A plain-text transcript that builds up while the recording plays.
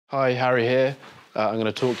Hi, Harry here. I'm going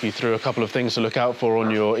to talk you through a couple of things to look out for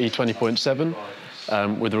on your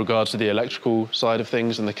e20.7 with regards to the electrical side of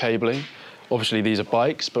things and the cabling. Obviously, these are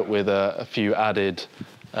bikes, but with a few added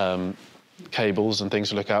cables and things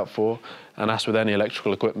to look out for. And as with any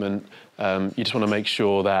electrical equipment, you just want to make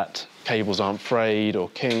sure that cables aren't frayed or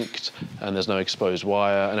kinked and there's no exposed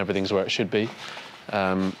wire and everything's where it should be.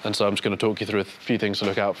 And so I'm just going to talk you through a few things to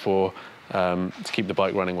look out for to keep the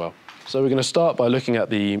bike running well. So we're going to start by looking at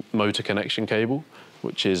the motor connection cable,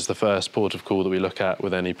 which is the first port of call that we look at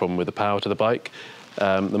with any problem with the power to the bike.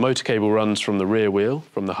 The motor cable runs from the rear wheel,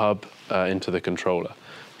 from the hub, into the controller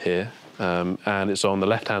here. And it's on the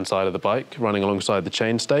left-hand side of the bike, running alongside the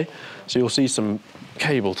chainstay. So you'll see some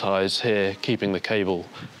cable ties here, keeping the cable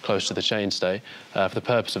close to the chainstay. For the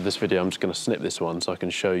purpose of this video, I'm just going to snip this one so I can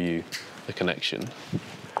show you the connection.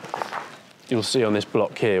 You'll see on this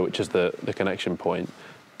block here, which is the connection point,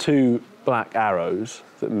 two black arrows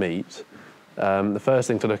that meet. The first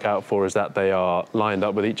thing to look out for is that they are lined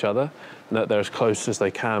up with each other and that they're as close as they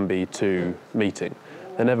can be to meeting.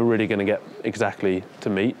 They're never really going to get exactly to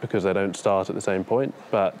meet because they don't start at the same point,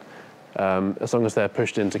 but as long as they're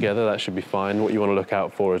pushed in together, that should be fine. What you want to look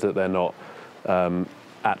out for is that they're not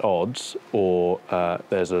at odds or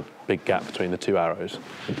there's a big gap between the two arrows.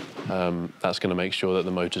 That's going to make sure that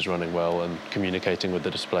the motor's running well and communicating with the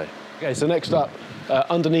display. Okay, so next up,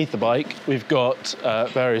 underneath the bike, we've got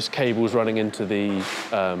various cables running into the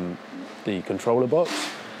controller box.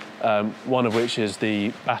 One of which is the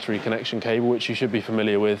battery connection cable, which you should be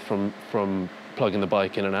familiar with from plugging the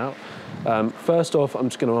bike in and out. First off, I'm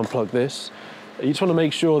just going to unplug this. You just want to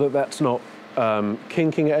make sure that that's not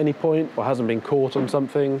kinking at any point or hasn't been caught on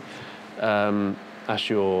something as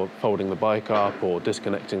you're folding the bike up or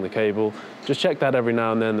disconnecting the cable. Just check that every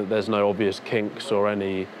now and then that there's no obvious kinks or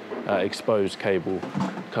any exposed cable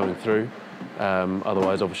coming through.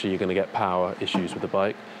 Otherwise, obviously, you're going to get power issues with the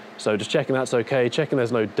bike. So just checking that's okay, checking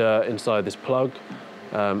there's no dirt inside this plug,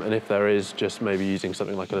 and if there is, just maybe using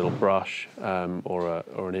something like a little brush or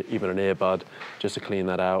even an earbud just to clean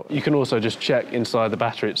that out. You can also just check inside the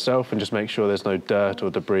battery itself and just make sure there's no dirt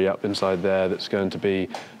or debris up inside there that's going to be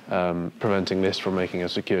preventing this from making a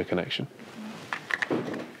secure connection.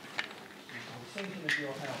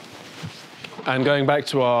 And going back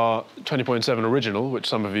to our 20.7 original, which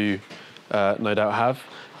some of you no doubt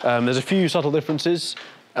have, there's a few subtle differences.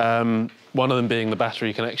 One of them being the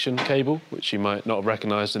battery connection cable, which you might not have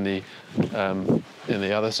recognised in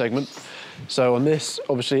the other segment. So on this,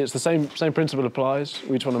 obviously, it's the same principle applies.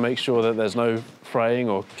 We just want to make sure that there's no fraying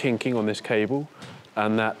or kinking on this cable,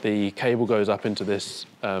 and that the cable goes up into this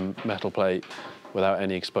metal plate without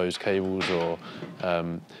any exposed cables or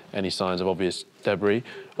any signs of obvious debris.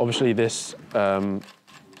 Obviously, this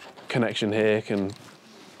connection here can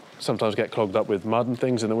sometimes get clogged up with mud and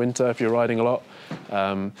things in the winter if you're riding a lot.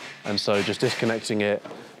 And so just disconnecting it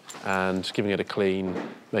and giving it a clean,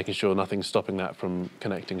 making sure nothing's stopping that from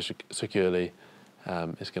connecting securely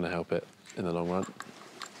is going to help it in the long run.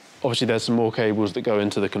 Obviously, there's some more cables that go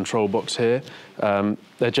into the control box here.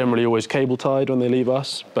 They're generally always cable tied when they leave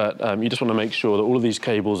us, but you just want to make sure that all of these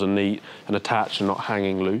cables are neat and attached and not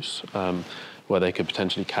hanging loose, where they could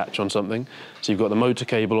potentially catch on something. So you've got the motor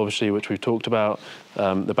cable, obviously, which we've talked about,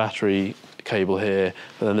 the battery cable here,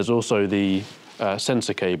 and then there's also the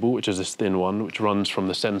sensor cable, which is this thin one, which runs from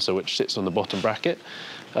the sensor which sits on the bottom bracket.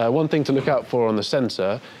 One thing to look out for on the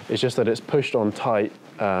sensor is just that it's pushed on tight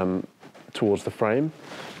towards the frame.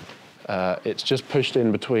 It's just pushed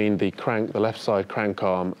in between the left side crank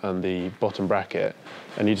arm and the bottom bracket,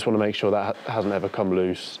 and you just want to make sure that hasn't ever come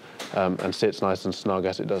loose and sits nice and snug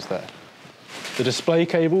as it does there. The display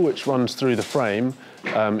cable, which runs through the frame,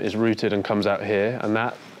 is routed and comes out here, and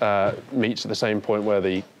that meets at the same point where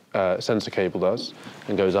the sensor cable does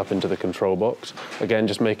and goes up into the control box. Again,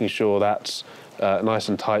 just making sure that's nice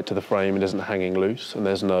and tight to the frame, it isn't hanging loose, and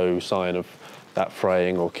there's no sign of that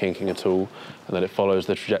fraying or kinking at all, and that it follows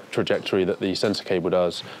the trajectory that the sensor cable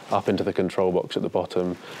does up into the control box at the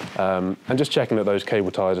bottom, and just checking that those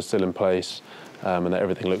cable ties are still in place and that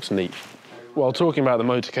everything looks neat. While talking about the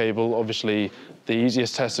motor cable, obviously the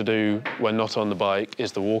easiest test to do when not on the bike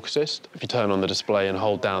is the walk assist. If you turn on the display and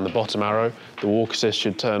hold down the bottom arrow, the walk assist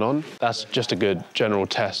should turn on. That's just a good general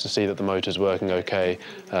test to see that the motor's working okay.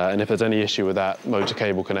 And if there's any issue with that motor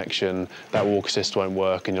cable connection, that walk assist won't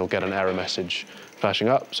work and you'll get an error message flashing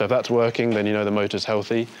up. So if that's working, then you know the motor's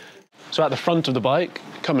healthy. So at the front of the bike,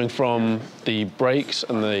 coming from the brakes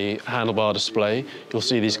and the handlebar display, you'll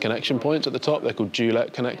see these connection points at the top. They're called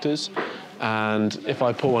Dulet connectors. And if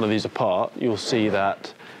I pull one of these apart, you'll see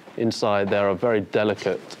that inside there are very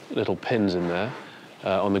delicate little pins in there.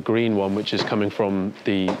 On the green one, which is coming from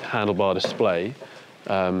the handlebar display,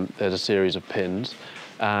 there's a series of pins.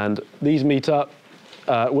 And these meet up,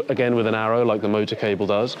 again, with an arrow, like the motor cable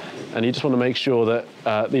does. And you just want to make sure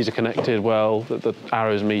that these are connected well, that the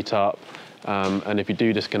arrows meet up. And if you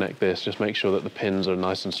do disconnect this, just make sure that the pins are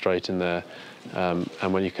nice and straight in there.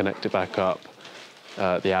 And when you connect it back up,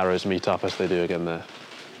 the arrows meet up as they do again there.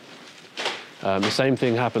 The same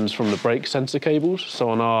thing happens from the brake sensor cables. So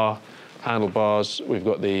on our handlebars, we've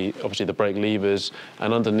got obviously the brake levers,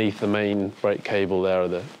 and underneath the main brake cable there are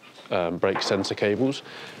the brake sensor cables.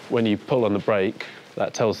 When you pull on the brake,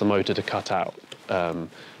 that tells the motor to cut out. So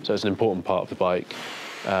it's an important part of the bike,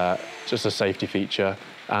 just a safety feature.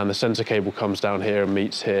 And the sensor cable comes down here and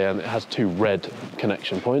meets here, and it has two red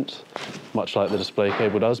connection points, much like the display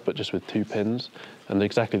cable does, but just with two pins. And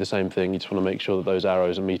exactly the same thing, you just want to make sure that those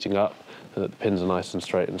arrows are meeting up and that the pins are nice and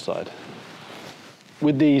straight inside.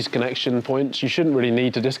 With these connection points, you shouldn't really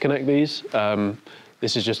need to disconnect these.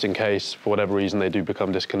 This is just in case, for whatever reason, they do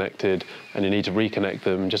become disconnected and you need to reconnect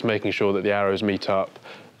them, just making sure that the arrows meet up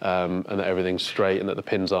and that everything's straight and that the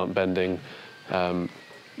pins aren't bending.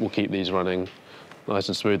 We'll keep these running nice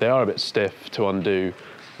and smooth. They are a bit stiff to undo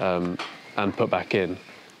and put back in,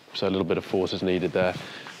 so a little bit of force is needed there.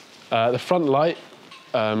 The front light,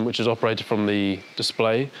 which is operated from the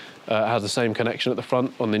display, has the same connection at the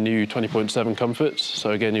front on the new 20.7 Comforts.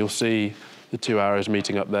 So again, you'll see the two arrows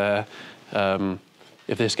meeting up there.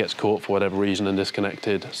 If this gets caught for whatever reason and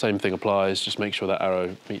disconnected, same thing applies, just make sure that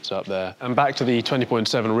arrow meets up there. And back to the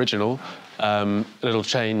 20.7 original, a little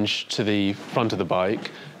change to the front of the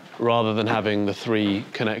bike. Rather than having the three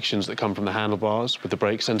connections that come from the handlebars with the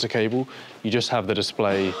brake sensor cable, you just have the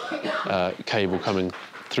display cable coming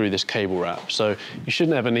through this cable wrap. So you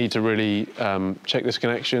shouldn't ever need to really check this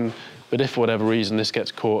connection, but if for whatever reason this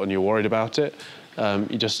gets caught and you're worried about it,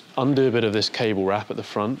 you just undo a bit of this cable wrap at the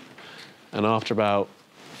front, and after about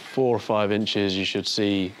 4 or 5 inches, you should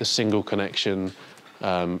see the single connection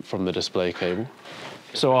from the display cable.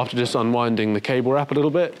 So after just unwinding the cable wrap a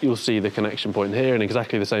little bit, you'll see the connection point here, and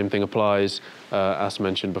exactly the same thing applies as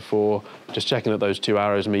mentioned before. Just checking that those two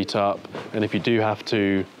arrows meet up, and if you do have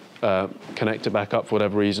to connect it back up for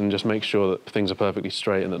whatever reason, just make sure that things are perfectly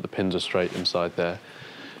straight and that the pins are straight inside there.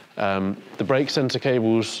 The brake sensor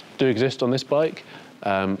cables do exist on this bike,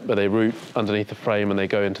 but they route underneath the frame and they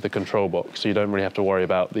go into the control box, so you don't really have to worry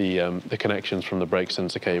about the connections from the brake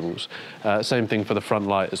sensor cables. Same thing for the front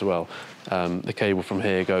light as well. The cable from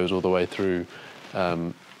here goes all the way through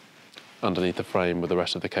underneath the frame with the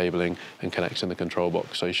rest of the cabling and connects in the control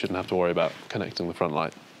box, so you shouldn't have to worry about connecting the front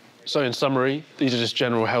light. So in summary, these are just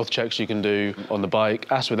general health checks you can do on the bike.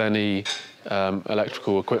 As with any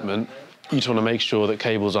electrical equipment, you just want to make sure that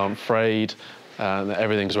cables aren't frayed, that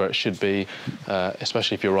everything's where it should be,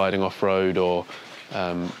 especially if you're riding off-road or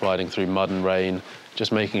riding through mud and rain.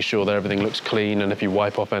 Just making sure that everything looks clean, and if you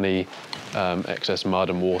wipe off any excess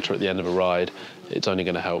mud and water at the end of a ride, it's only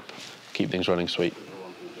going to help keep things running sweet.